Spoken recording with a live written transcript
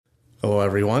Hello,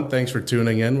 everyone. Thanks for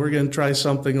tuning in. We're going to try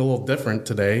something a little different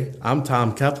today. I'm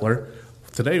Tom Kepler.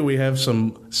 Today we have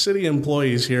some city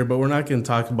employees here, but we're not going to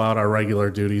talk about our regular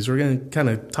duties. We're going to kind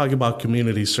of talk about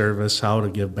community service, how to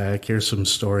give back. Here's some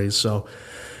stories. So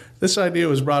this idea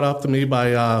was brought up to me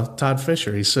by Todd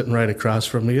Fisher. He's sitting right across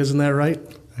from me. Isn't that right?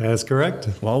 That's correct.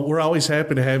 Well, we're always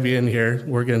happy to have you in here.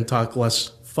 We're going to talk less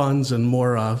funds and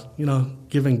more,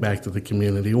 giving back to the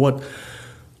community.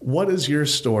 What is your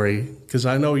story? Because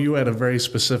I know you had a very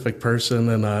specific person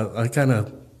and a kind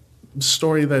of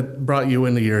story that brought you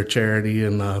into your charity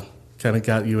and kind of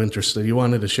got you interested. You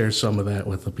wanted to share some of that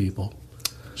with the people.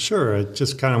 Sure. I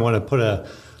just kind of want to put a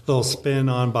little spin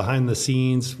on behind the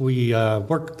scenes. We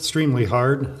work extremely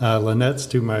hard. Lynette's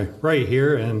to my right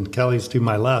here and Kelly's to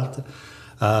my left.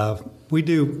 We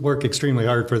do work extremely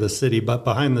hard for the city, but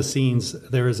behind the scenes,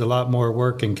 there is a lot more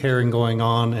work and caring going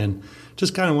on, and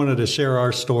just kind of wanted to share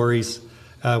our stories.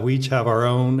 We each have our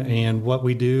own and what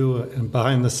we do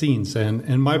behind the scenes. And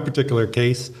in my particular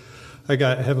case, I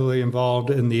got heavily involved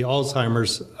in the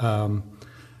Alzheimer's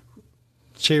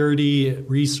charity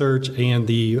research and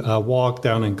the walk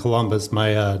down in Columbus.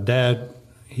 My dad,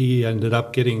 he ended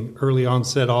up getting early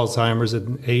onset Alzheimer's at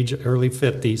early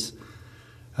 50s.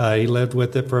 He lived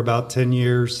with it for about 10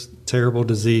 years, terrible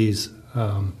disease.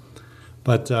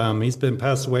 But he's been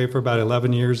passed away for about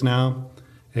 11 years now.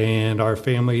 And our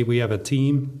family, we have a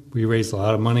team. We raised a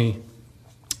lot of money.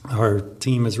 Our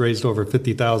team has raised over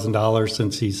 $50,000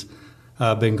 since he's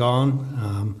been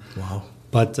gone. Wow.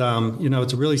 But,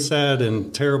 it's a really sad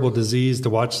and terrible disease to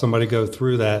watch somebody go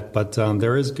through that. But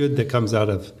there is good that comes out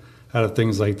of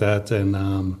things like that.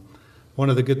 And one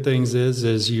of the good things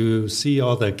is you see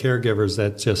all the caregivers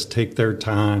that just take their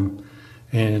time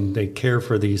and they care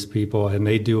for these people, and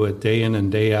they do it day in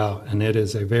and day out. And it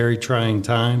is a very trying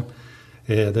time.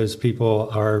 Those people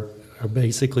are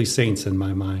basically saints in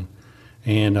my mind.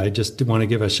 And I just want to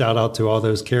give a shout out to all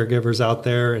those caregivers out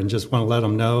there and just want to let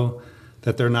them know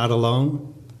that they're not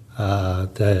alone,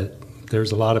 that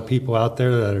there's a lot of people out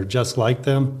there that are just like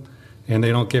them, and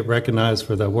they don't get recognized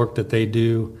for the work that they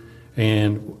do.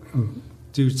 And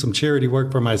do some charity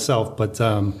work for myself, but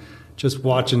just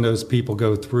watching those people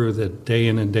go through the day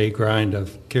in and day grind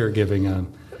of caregiving,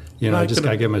 I just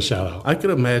got to give them a shout out. I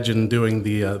could imagine doing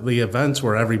the events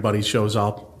where everybody shows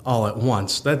up all at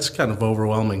once. That's kind of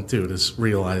overwhelming, too, to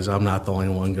realize I'm not the only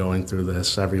one going through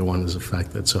this. Everyone is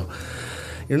affected. So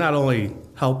you're not only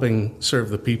helping serve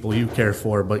the people you care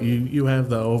for, but you have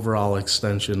the overall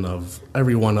extension of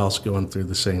everyone else going through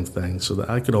the same thing. So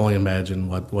I could only imagine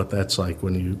what that's like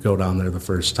when you go down there the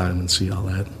first time and see all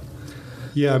that.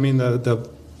 Yeah, I mean, the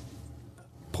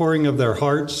pouring of their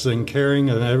hearts and caring,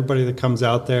 and everybody that comes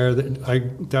out there.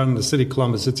 Down in the city of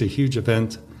Columbus, it's a huge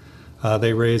event.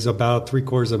 They raise about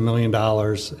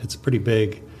 $750,000. It's pretty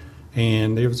big.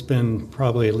 And there's been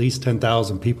probably at least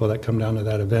 10,000 people that come down to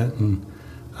that event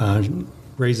and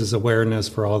raises awareness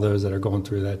for all those that are going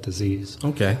through that disease.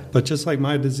 Okay. But just like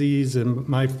my disease and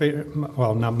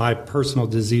not my personal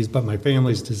disease, but my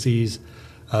family's disease,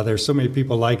 there's so many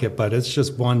people like it, but it's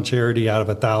just one charity out of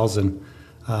 1,000.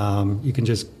 You can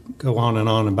just go on and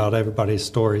on about everybody's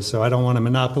story. So I don't want to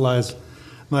monopolize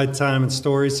my time and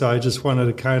story, so I just wanted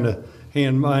to kind of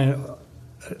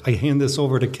hand this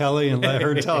over to Kelly and let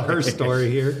her tell her story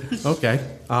here. Okay.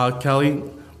 Kelly,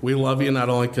 we love you not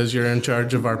only because you're in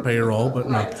charge of our payroll,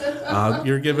 but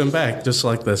you're giving back just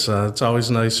like this. It's always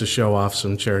nice to show off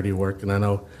some charity work, and I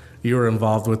know you were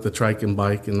involved with the Trike and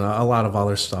Bike and a lot of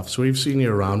other stuff. So we've seen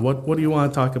you around. What do you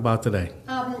want to talk about today?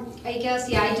 I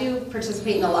guess, I do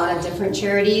participate in a lot of different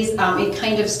charities. It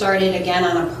kind of started, again,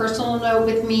 on a personal note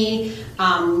with me.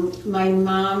 My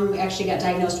mom actually got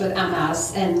diagnosed with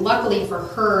MS, and luckily for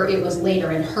her, it was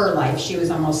later in her life. She was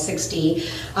almost 60,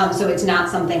 so it's not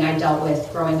something I dealt with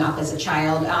growing up as a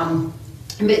child.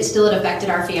 But still, it affected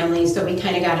our family, so we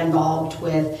kind of got involved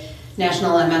with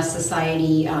National MS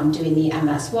Society, doing the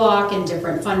MS Walk and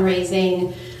different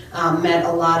fundraising. Met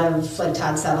a lot of, like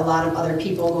Todd said, a lot of other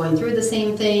people going through the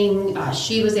same thing.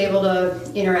 She was able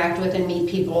to interact with and meet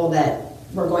people that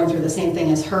were going through the same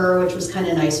thing as her, which was kind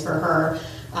of nice for her.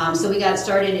 So we got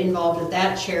started involved with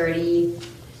that charity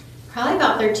probably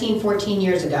about 13, 14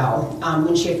 years ago,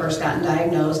 when she had first gotten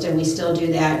diagnosed, and we still do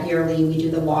that yearly. We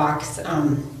do the walks,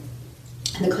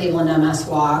 the Cleveland MS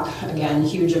Walk, again,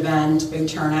 huge event, big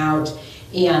turnout,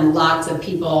 and lots of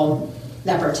people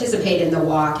that participate in the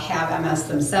walk have MS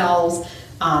themselves.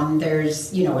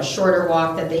 There's, a shorter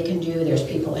walk that they can do. There's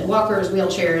people in walkers,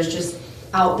 wheelchairs, just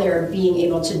out there being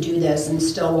able to do this and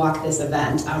still walk this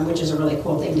event, which is a really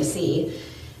cool thing to see.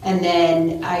 And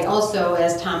then I also,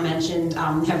 as Tom mentioned,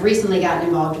 have recently gotten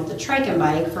involved with the Trike and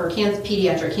Bike for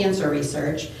pediatric cancer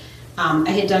research. I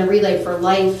had done Relay for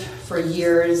Life for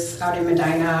years out in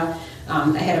Medina.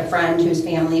 I had a friend whose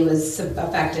family was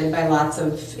affected by lots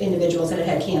of individuals that had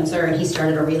had cancer, and he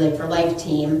started a Relay for Life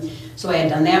team. So I had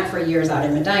done that for years out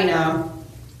in Medina,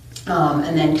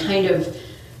 and then kind of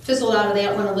fizzled out of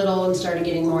that one a little and started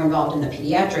getting more involved in the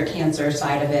pediatric cancer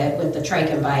side of it with the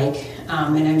Trike and Bike.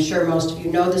 And I'm sure most of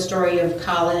you know the story of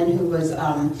Colin, who was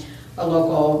a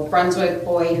local Brunswick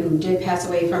boy who did pass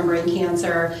away from brain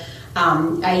cancer.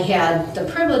 I had the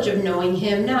privilege of knowing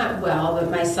him, not well,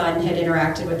 but my son had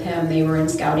interacted with him. They were in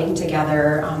scouting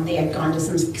together. They had gone to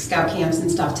some scout camps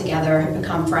and stuff together, had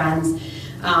become friends.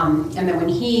 And then when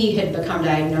he had become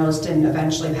diagnosed and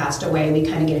eventually passed away, we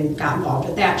kind of got involved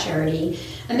with that charity.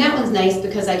 And that one's nice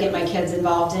because I get my kids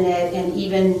involved in it, and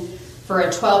even for a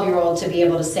 12-year-old to be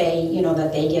able to say, you know,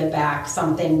 that they give back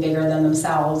something bigger than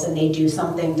themselves and they do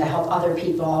something to help other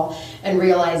people, and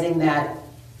realizing that,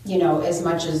 you know, as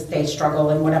much as they struggle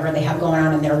and whatever they have going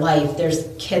on in their life, there's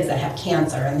kids that have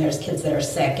cancer and there's kids that are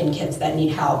sick and kids that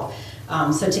need help.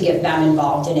 So to get them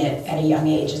involved in it at a young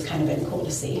age has kind of been cool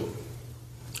to see.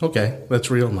 Okay,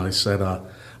 that's real nice. That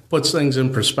puts things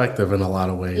in perspective in a lot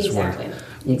of ways.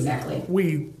 Exactly.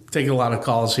 We take a lot of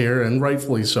calls here, and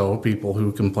rightfully so, people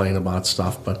who complain about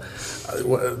stuff, but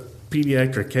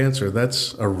pediatric cancer,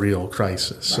 that's a real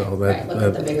crisis. Right, so look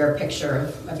at the bigger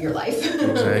picture of your life.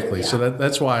 Exactly. Yeah. So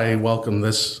that's why I welcome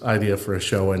this idea for a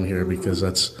show in here,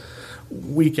 because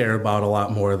we care about a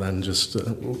lot more than just,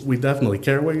 we definitely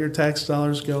care where your tax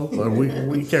dollars go, but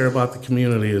we care about the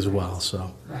community as well.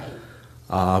 So.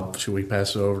 Right. Should we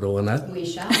pass it over to Lynette? We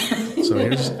shall. So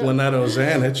here's Lynette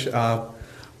Ozanich.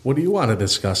 What do you want to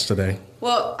discuss today?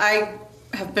 Well, I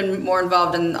have been more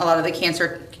involved in a lot of the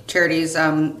cancer charities.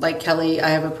 Like Kelly, I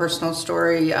have a personal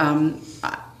story. I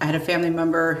had a family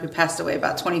member who passed away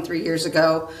about 23 years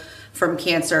ago from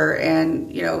cancer,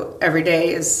 and you know, every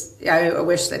day I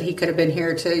wish that he could have been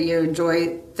here to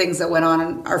enjoy things that went on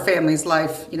in our family's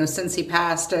life, since he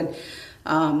passed, and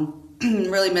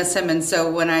really miss him. And so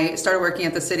when I started working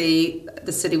at the city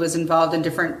was involved in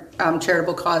different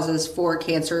charitable causes for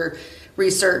cancer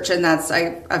research, and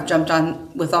I've jumped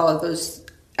on with all of those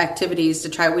activities to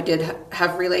try. We did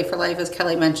have Relay for Life, as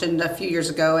Kelly mentioned, a few years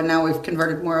ago, and now we've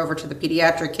converted more over to the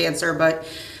pediatric cancer, but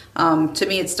to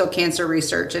me it's still cancer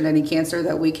research, and any cancer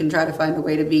that we can try to find a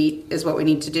way to beat is what we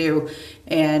need to do.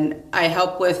 And I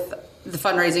help with the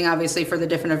fundraising, obviously, for the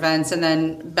different events, and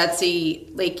then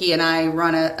Betsy Lakey and I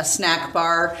run a snack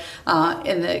bar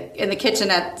in the kitchen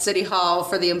at City Hall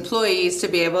for the employees to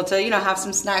be able to have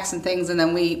some snacks and things, and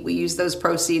then we use those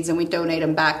proceeds and we donate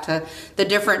them back to the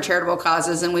different charitable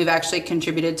causes. And we've actually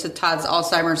contributed to Todd's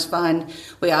Alzheimer's Fund.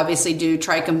 We obviously do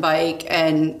Trike and Bike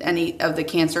and any of the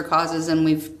cancer causes, and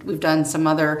we've done some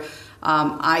other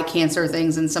eye cancer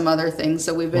things and some other things.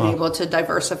 So we've been able to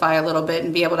diversify a little bit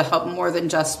and be able to help more than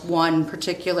just one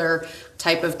particular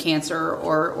type of cancer,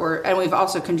 and we've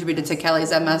also contributed to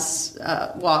Kelly's MS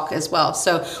walk as well.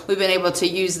 So we've been able to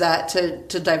use that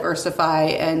to diversify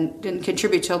and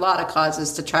contribute to a lot of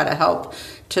causes to try to help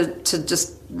to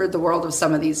just rid the world of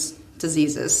some of these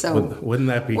diseases. So wouldn't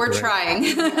that be we're great?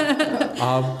 Trying.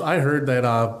 I heard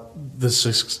that the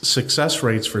success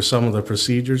rates for some of the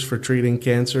procedures for treating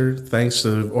cancer, thanks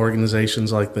to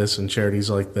organizations like this and charities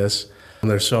like this, and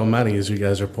there's so many, as you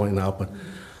guys are pointing out, but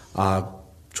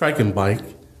Trike and Bike,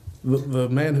 the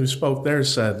man who spoke there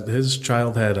said his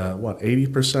child had a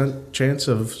 80% chance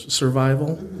of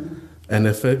survival. Mm-hmm. And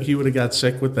if he would have got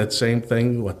sick with that same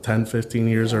thing, 10, 15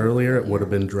 years earlier, it would have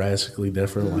been drastically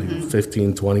different, like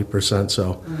 15, 20%.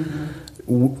 So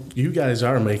you guys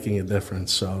are making a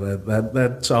difference. So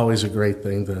that's always a great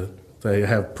thing to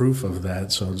have proof of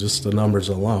that. So just the numbers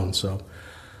alone. So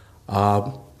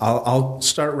I'll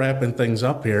start wrapping things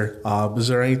up here. Is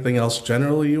there anything else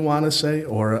generally you want to say?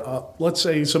 Or let's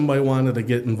say somebody wanted to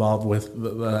get involved with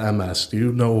the MS. Do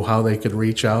you know how they could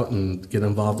reach out and get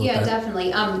involved with that? Yeah,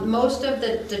 definitely. Most of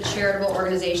the charitable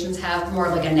organizations have more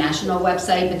like a national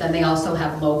website, but then they also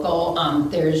have local.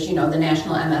 There's, the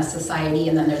National MS Society,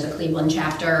 and then there's a Cleveland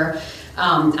chapter.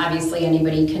 Obviously,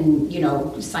 anybody can,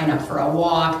 sign up for a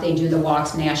walk. They do the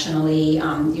walks nationally,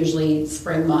 usually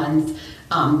spring month.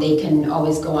 They can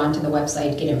always go onto the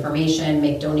website, get information,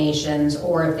 make donations,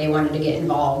 or if they wanted to get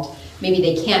involved, maybe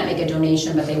they can't make a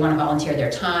donation, but they want to volunteer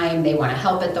their time, they want to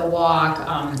help at the walk,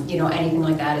 anything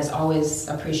like that is always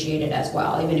appreciated as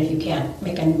well, even if you can't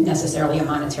make necessarily a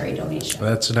monetary donation.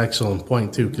 That's an excellent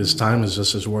point, too, because time is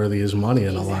just as worthy as money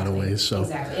in a lot of ways. So.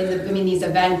 Exactly. And these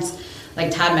events,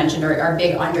 like Todd mentioned, are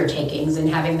big undertakings, and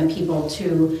having the people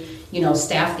to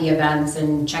staff the events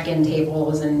and check-in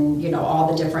tables and,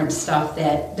 all the different stuff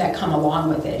that come along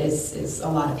with it is a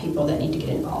lot of people that need to get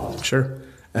involved. Sure.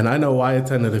 And I know I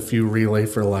attended a few Relay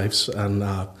for Lifes,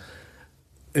 and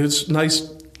it's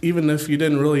nice, even if you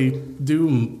didn't really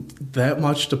do that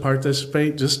much to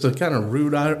participate, just to kind of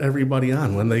root out everybody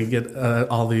on when they get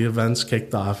all the events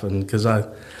kicked off. And because I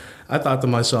thought to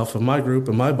myself, if my group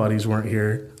and my buddies weren't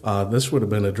here, this would have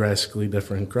been a drastically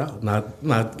different crowd.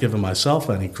 Not giving myself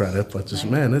any credit, but just,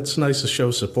 man, it's nice to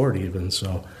show support even.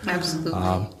 So,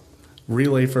 Absolutely.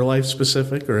 Relay for Life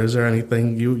specific, or is there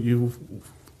anything you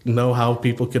know how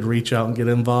people could reach out and get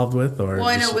involved with? Or well,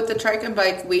 I know with the Trike and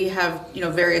Bike, we have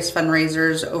various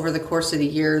fundraisers over the course of the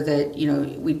year that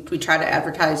we try to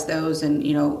advertise those and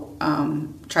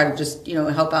try to just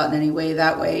help out in any way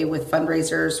that way with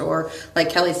fundraisers, or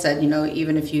like Kelly said,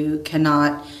 even if you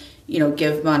cannot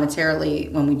give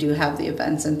monetarily when we do have the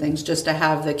events and things, just to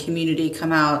have the community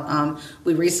come out.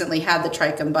 We recently had the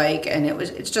Trike and Bike, and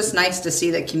it's just nice to see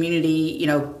the community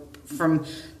from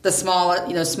the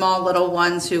small little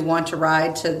ones who want to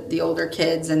ride to the older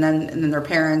kids and then their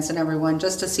parents and everyone,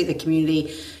 just to see the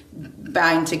community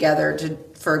bind together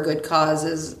for a good cause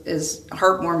is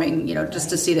heartwarming, just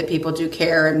to see that people do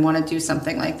care and want to do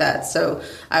something like that. So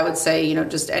I would say,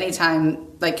 just anytime,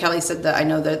 like Kelly said, that I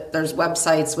know that there's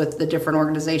websites with the different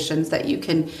organizations that you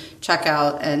can check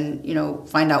out and,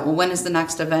 find out, well, when is the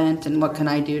next event and what can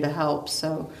I do to help?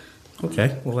 So.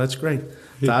 Okay, well, that's great.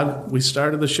 Todd, we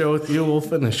started the show with you. We'll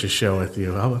finish the show with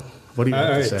you. What do you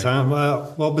have to say? Tom.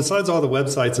 Well, besides all the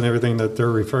websites and everything that they're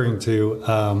referring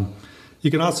to, you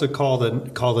can also call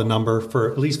the number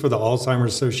for, at least for the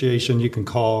Alzheimer's Association. You can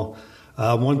call.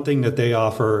 One thing that they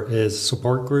offer is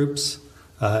support groups.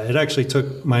 It actually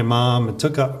took my mom, it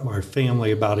took up our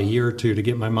family about a year or two to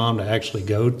get my mom to actually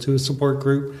go to a support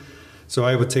group. So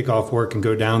I would take off work and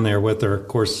go down there with her. Of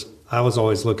course, I was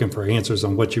always looking for answers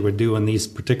on what you would do in these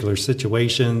particular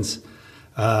situations.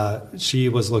 She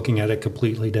was looking at it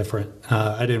completely different.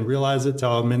 I didn't realize it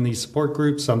till I'm in these support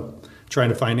groups. I'm trying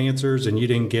to find answers, and you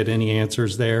didn't get any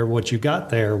answers there. What you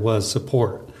got there was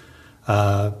support.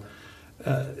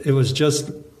 It was just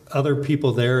other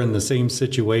people there in the same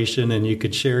situation, and you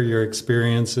could share your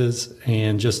experiences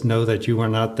and just know that you are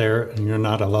not there and you're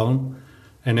not alone.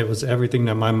 And it was everything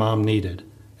that my mom needed.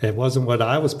 It wasn't what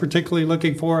I was particularly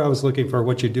looking for. I was looking for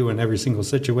what you do in every single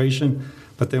situation.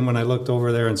 But then when I looked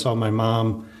over there and saw my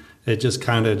mom, it just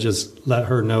kind of just let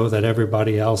her know that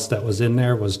everybody else that was in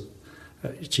there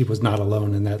she was not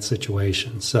alone in that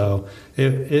situation. So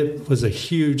it was a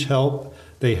huge help.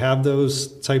 They have those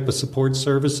type of support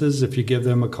services if you give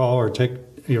them a call or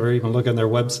even look on their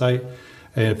website.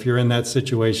 And if you're in that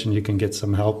situation, you can get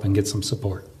some help and get some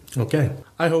support. Okay.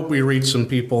 I hope we reach some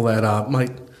people that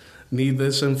might need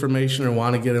this information or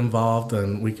want to get involved,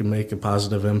 and we can make a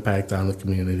positive impact on the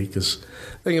community, because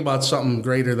think about something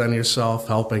greater than yourself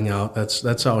helping out.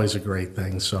 That's always a great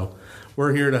thing. So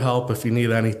we're here to help. If you need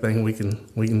anything, we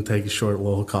can take a short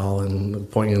little call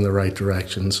and point you in the right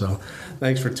direction. So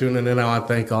thanks for tuning in. I want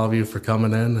to thank all of you for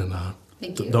coming in, and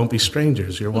Thank you. Don't be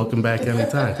strangers. You're welcome back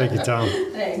anytime. Thank you, Tom.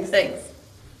 Thanks. Thanks.